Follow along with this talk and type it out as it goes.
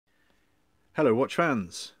Hello watch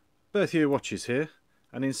fans, Berthier Watches here,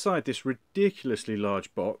 and inside this ridiculously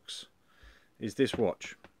large box is this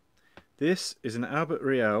watch. This is an Albert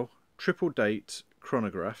Riele triple date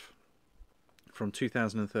chronograph from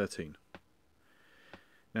 2013.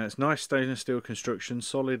 Now it's nice stainless steel construction,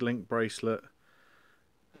 solid link bracelet,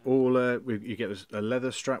 you get a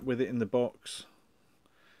leather strap with it in the box,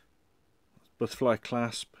 butterfly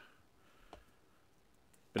clasp,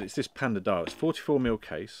 but it's this panda dial. It's 44mm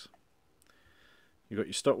case. You've got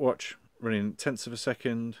your stopwatch running tenths of a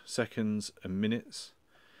second, seconds and minutes,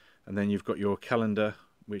 and then you've got your calendar,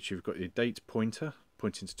 which you've got your date pointer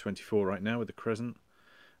pointing to 24 right now with the crescent,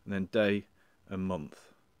 and then day and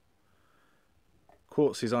month.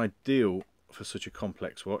 Quartz is ideal for such a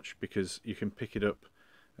complex watch because you can pick it up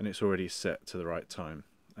and it's already set to the right time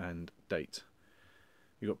and date.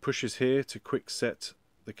 You've got pushers here to quick set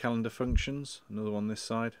the calendar functions, another one this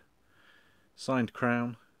side, signed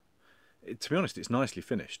crown. To be honest, it's nicely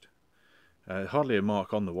finished. Hardly a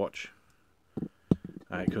mark on the watch.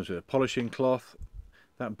 It comes with a polishing cloth.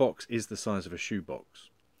 That box is the size of a shoe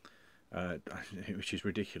box, which is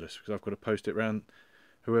ridiculous because I've got to post it around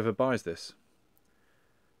whoever buys this.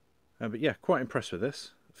 But yeah, quite impressed with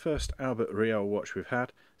this. First Albert Riele watch we've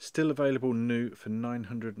had. Still available new for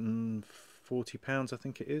 £940, I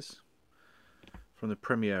think it is, from the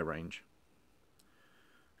Premiere range.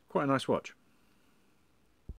 Quite a nice watch.